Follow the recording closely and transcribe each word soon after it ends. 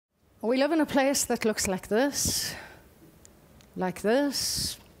We live in a place that looks like this,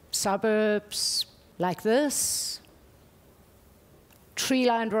 suburbs like this,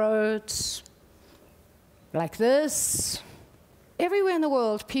 tree-lined roads like this. Everywhere in the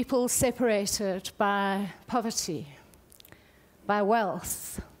world, people separated by poverty, by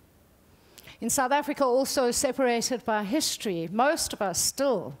wealth. In South Africa, also separated by history. Most of us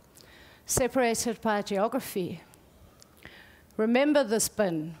still separated by geography. Remember this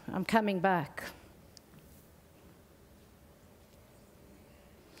bin, I'm coming back.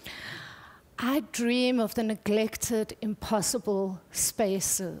 I dream of the neglected, impossible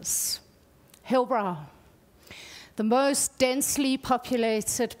spaces. Hillbrow, the most densely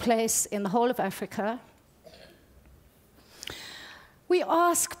populated place in the whole of Africa. We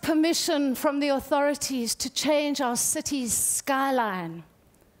ask permission from the authorities to change our city's skyline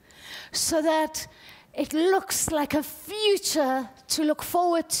so that it looks like a future to look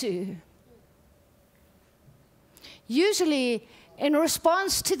forward to. Usually, in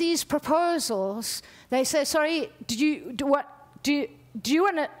response to these proposals, they say, sorry, do you want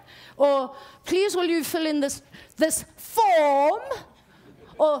to, or please will you fill in this form,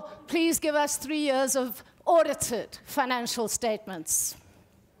 or please give us 3 years of audited financial statements.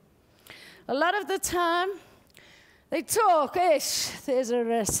 A lot of the time, they talk, there's a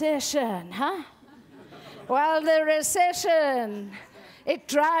recession, huh? Well, the recession, it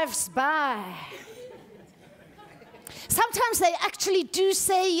drives by. Sometimes they actually do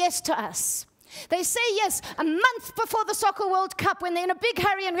say yes to us. They say yes a month before the Soccer World Cup when they're in a big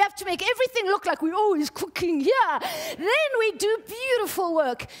hurry and we have to make everything look like we're always cooking here. Then we do beautiful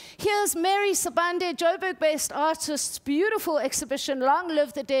work. Here's Mary Sabande, Joburg-based artist's beautiful exhibition, Long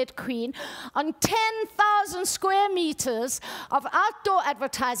Live the Dead Queen, on 10,000 square meters of outdoor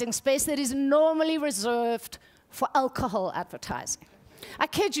advertising space that is normally reserved for alcohol advertising. I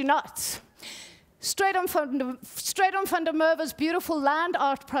kid you not. Straight on van der Merwe's beautiful land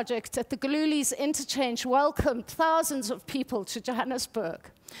art project at the Galuli's Interchange welcomed thousands of people to Johannesburg.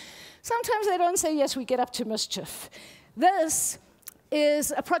 Sometimes they don't say yes, we get up to mischief. This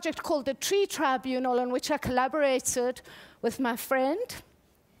is a project called the Tree Tribunal, in which I collaborated with my friend,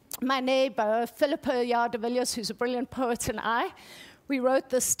 my neighbor, Philippa de Villiers, who's a brilliant poet, and I. We wrote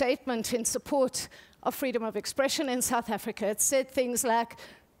this statement in support of freedom of expression in South Africa. It said things like,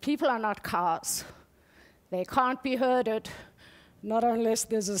 people are not cars. They can't be herded, not unless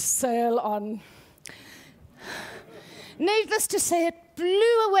there's a sale on. Needless to say, it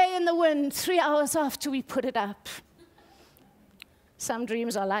blew away in the wind 3 hours after we put it up. Some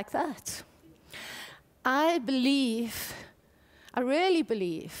dreams are like that. I really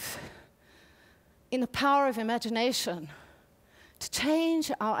believe in the power of imagination to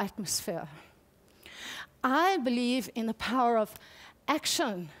change our atmosphere. I believe in the power of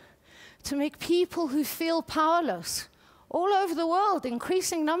action to make people who feel powerless all over the world,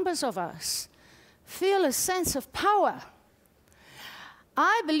 increasing numbers of us, feel a sense of power.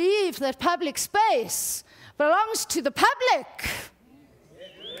 I believe that public space belongs to the public.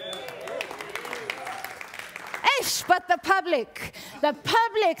 But the public,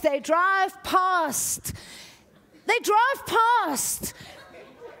 they drive past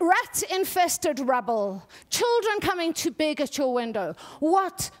rat-infested rubble, children coming to beg at your window.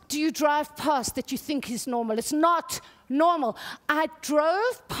 What do you drive past that you think is normal? It's not normal. I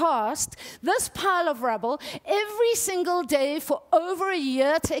drove past this pile of rubble every single day for over a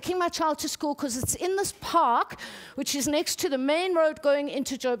year, taking my child to school because it's in this park, which is next to the main road going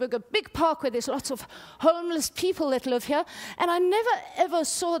into Joburg, a big park where there's lots of homeless people that live here. And I never, ever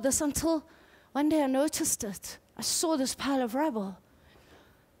saw this until one day I noticed it. I saw this pile of rubble.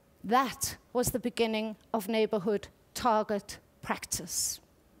 That was the beginning of neighborhood target practice.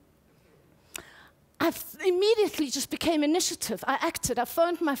 I immediately just became initiative. I acted. I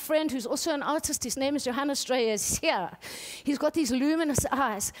phoned my friend who's also an artist. His name is Johannes He's here. He's got these luminous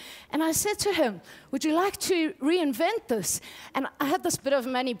eyes. And I said to him, would you like to reinvent this? And I had this bit of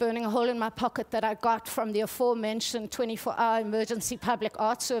money burning a hole in my pocket that I got from the aforementioned 24-hour emergency public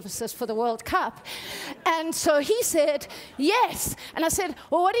art services for the World Cup. And so he said, yes. And I said,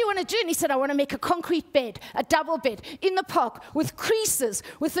 well, what do you want to do? And he said, I want to make a concrete bed, a double bed, in the park, with creases,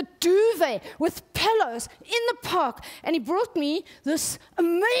 with a duvet, with pillows, in the park. And he brought me this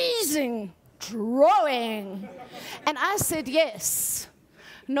amazing drawing. And I said, yes.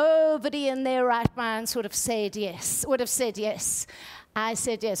 Nobody in their right minds would have said yes. I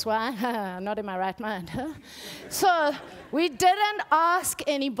said yes. Why? Not in my right mind. Huh? So we didn't ask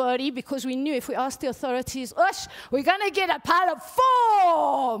anybody because we knew if we asked the authorities, we're going to get a pile of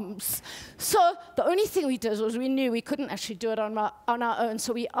forms. So the only thing we did was we knew we couldn't actually do it on our own.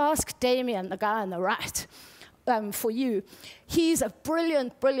 So we asked Damien, the guy on the right, for you. He's a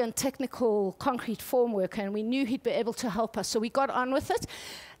brilliant, brilliant technical concrete form worker, and we knew he'd be able to help us. So we got on with it.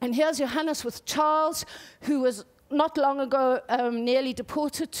 And here's Johannes with Charles, who was not long ago nearly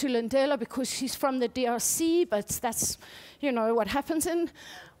deported to Lindela because he's from the DRC, but that's, what happens in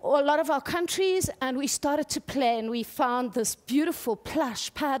a lot of our countries. And we started to play, and we found this beautiful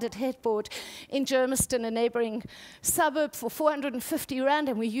plush padded headboard in Germiston, a neighboring suburb, for 450 Rand,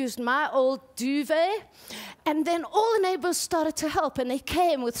 and we used my old duvet. And then all the neighbors started to help, and they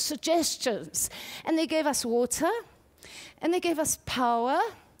came with suggestions. And they gave us water, and they gave us power.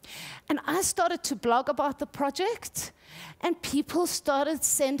 And I started to blog about the project, and people started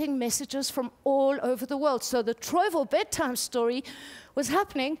sending messages from all over the world. So the Troivel bedtime story was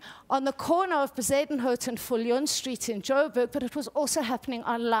happening on the corner of Bezuidenhout and Viljoen Street in Joburg, but it was also happening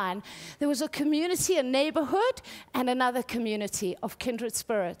online. There was a community, a neighborhood, and another community of kindred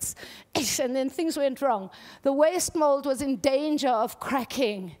spirits. And then things went wrong. The waste mold was in danger of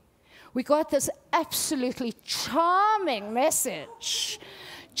cracking. We got this absolutely charming message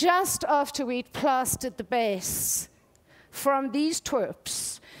just after we'd plastered the base from these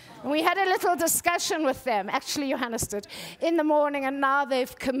twerps. And we had a little discussion with them, actually Johannes did, in the morning, and now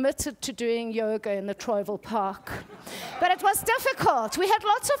they've committed to doing yoga in the Troivel Park. But it was difficult. We had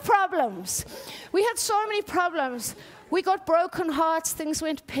lots of problems. We had so many problems. We got broken hearts, things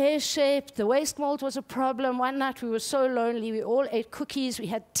went pear-shaped, the waste mold was a problem. One night we were so lonely, we all ate cookies, we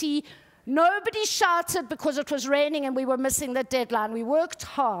had tea. Nobody shouted because it was raining and we were missing the deadline. We worked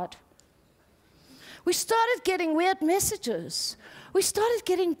hard. We started getting weird messages. We started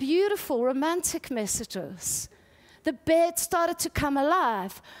getting beautiful, romantic messages. The bed started to come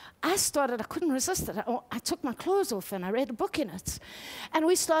alive. I couldn't resist it. I took my clothes off and I read a book in it. And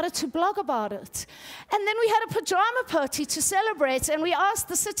we started to blog about it. And then we had a pajama party to celebrate, and we asked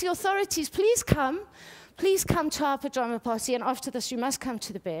the city authorities, please come to our pajama party, and after this you must come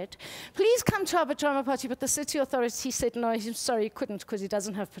to the bed. Please come to our pajama party, but the city authority said no, he's sorry, he couldn't because he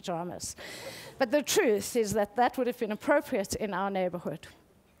doesn't have pajamas. But the truth is that that would have been appropriate in our neighborhood.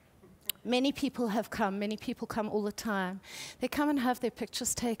 Many people have come, many people come all the time. They come and have their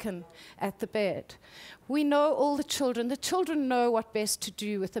pictures taken at the bed. We know all the children know what best to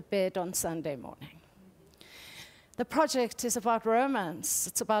do with the bed on Sunday morning. The project is about romance,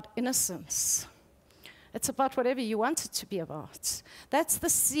 it's about innocence. It's about whatever you want it to be about. That's the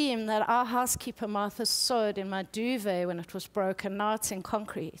seam that our housekeeper Martha sewed in my duvet when it was broken. Now it's in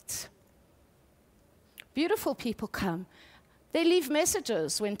concrete. Beautiful people come. They leave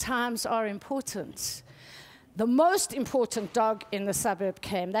messages when times are important. The most important dog in the suburb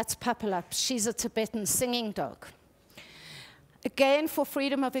came. That's Papalap. She's a Tibetan singing dog. Again, for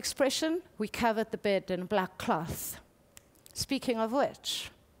freedom of expression, we covered the bed in black cloth. Speaking of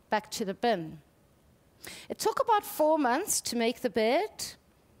which, back to the bin. It took about 4 months to make the bed.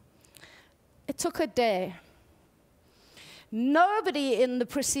 It took a day. Nobody in the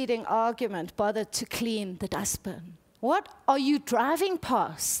preceding argument bothered to clean the dustbin. What are you driving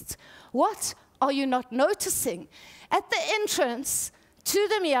past? What are you not noticing? At the entrance to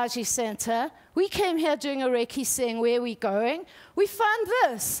the Miyaji Center, we came here doing a Reiki saying, where are we going? We found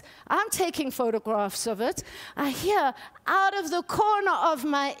this. I'm taking photographs of it. I hear out of the corner of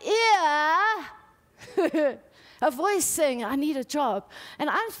my ear a voice saying, I need a job. And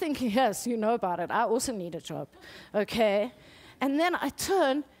I'm thinking, yes, you know about it. I also need a job, okay? And then I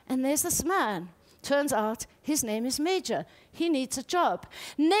turn, and there's this man. Turns out his name is Major. He needs a job.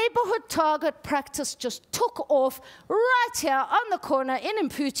 Neighborhood target practice just took off right here on the corner in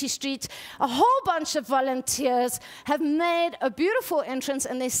Mputi Street. A whole bunch of volunteers have made a beautiful entrance,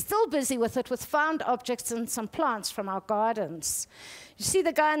 and they're still busy with it, with found objects and some plants from our gardens. You see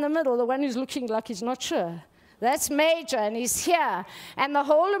the guy in the middle, the one who's looking like he's not sure? That's Major, and he's here. And the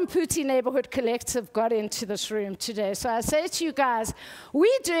whole Mputi Neighborhood Collective got into this room today. So I say to you guys, we're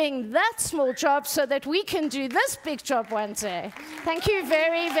doing that small job so that we can do this big job one day. Thank you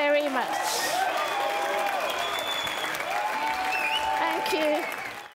very, very much. Thank you.